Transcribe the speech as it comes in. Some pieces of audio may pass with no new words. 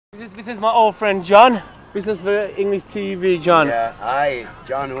This is my old friend John. Business for English TV, John. Yeah, hi,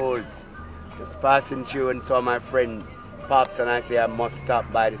 John Holds. Just passing through and saw my friend Pops, and I say I must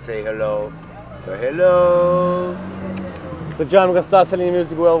stop by to say hello. So hello. So John, we're gonna start selling your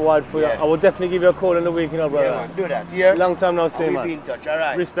music worldwide for you. Yeah. I will definitely give you a call in the week, you know, brother. Yeah, man, do that. Yeah. Long time no see, We'll man. be in touch. All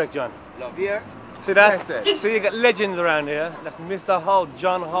right. Respect, John. Love here. See that? See, you got legends around here. That's Mr. Holt,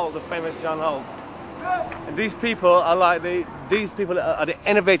 John Holt, the famous John Holt. And these people are like these people are the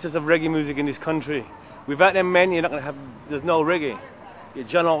innovators of reggae music in this country. Without them men, you're not gonna have. There's no reggae. Your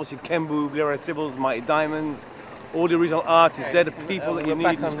John Holt's, your Kembu, Leroy Sibbles, Mighty Diamonds, all the original artists. They're the people that you need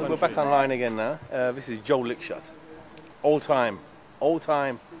in this country. We're back online again now. This is Joe Lickshot. Old time,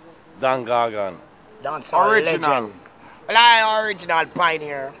 Dan Gargan. Dancehall Original. legend. Well, I original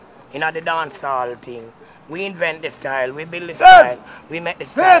pioneer in the dancehall thing. We invent the style, we build the style, we make the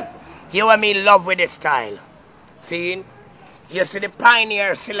style. You and me love with the style. See? You see the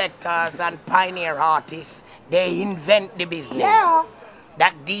pioneer selectors and pioneer artists, they invent the business. Yeah.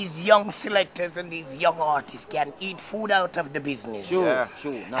 That these young selectors and these young artists can eat food out of the business. Sure.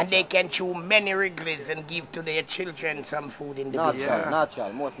 And they can chew many wriggles and give to their children some food in the business.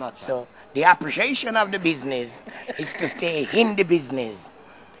 Natural, most natural. So the appreciation of the business is to stay in the business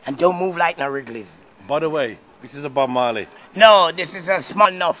and don't move like no wriggles. By the way, this is a Bob Marley. No, this is a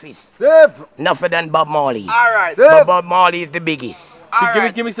small novice. Nothing than Bob Marley. All right. But Bob Marley is the biggest.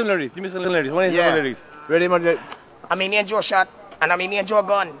 Give me some lyrics. Give me some lyrics. What is some lyrics? Ready, man? I mean, and Joe shot, and I mean, and Joe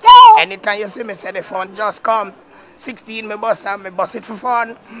gun. Anytime you see me say the phone just come. 16 me boss and me boss it for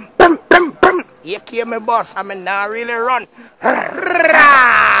fun. You keep me boss and me now really run.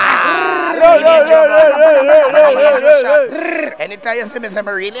 Anytime you see me say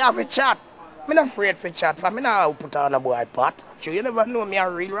me really have a chat. Me not afraid for chat, for me not put on a boy pot. Sure, you never know me a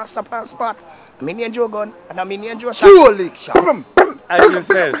real Rastafari spot. I mean, and Joe gun, and I mean, and Joe shot. As you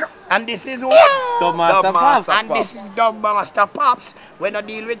says. And this is what? Dub Master Pops. And this is Dub Master Pops. When I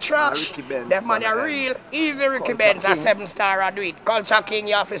deal with trash, that man are real. Easy Ricky Benz, a 7-star, I do it. Culture King,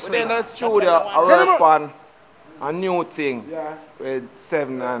 you have to swing. In the studio, I work on a new thing with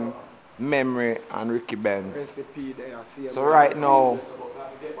Seven and Memory and Ricky Benz. So right now,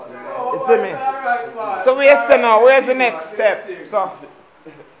 you see me? So where's the next step? So,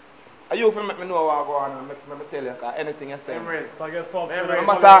 you can make me know what I go on and make me tell you anything you say. Memories, so you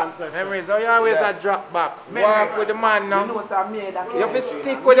always a drop back. Walk with the man now. You have to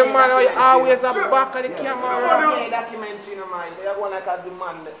stick with the man or you always a back of the camera.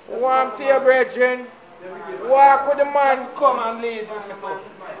 Warm to your brethren. Walk with the man. Come and lead.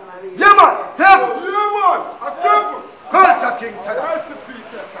 Yeah, man. Seven. Yeah, man. A seven. Culture King.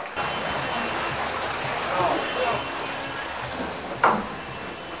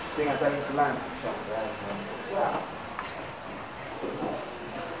 I tell you to land.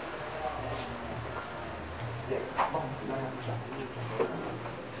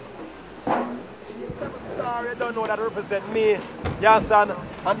 You don't know that represent me, yes, and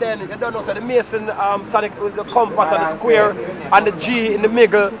then you don't know so the Mason Sonic with the compass and the square and the G in the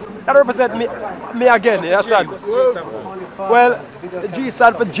middle. That represent me again, yes, and well, the G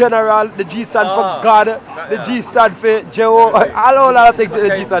stand for general, the G stand for God, the G stand for Jehovah. I don't know what the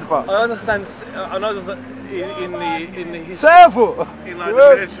G stand for. I understand. I know in the history, in like the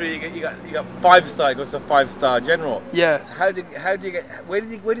military, you got 5-star. It goes to 5-star general. Yeah. So how do you get? Where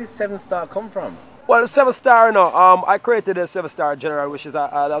did 7-star come from? Well, 7-star, you know, I created a 7-star general, which is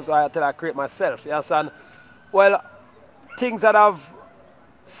that's why I create myself. Yes, and well, things that I've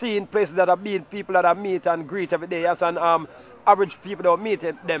seen, places that I've been, people that I meet and greet every day. Yes, and average people don't meet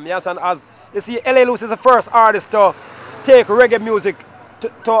them. Yes, and as you see, L.A. Lewis is the first artist to take reggae music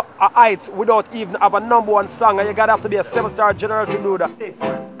to a height without even have a #1 song, and you gotta have to be a 7-star general to do that. That's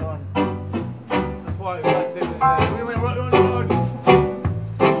why I said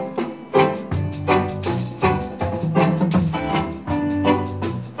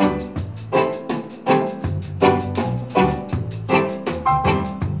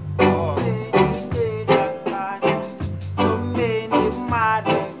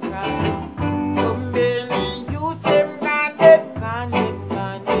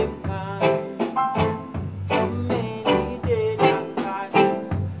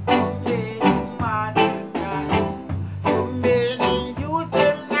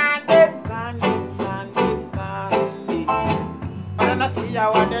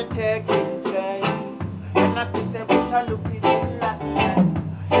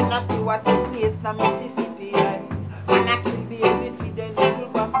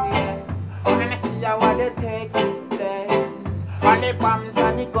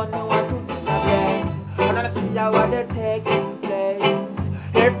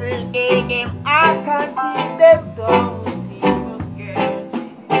Every I can see them don't even care.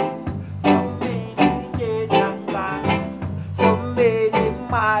 So many Cajun guys, so many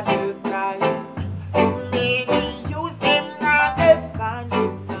mad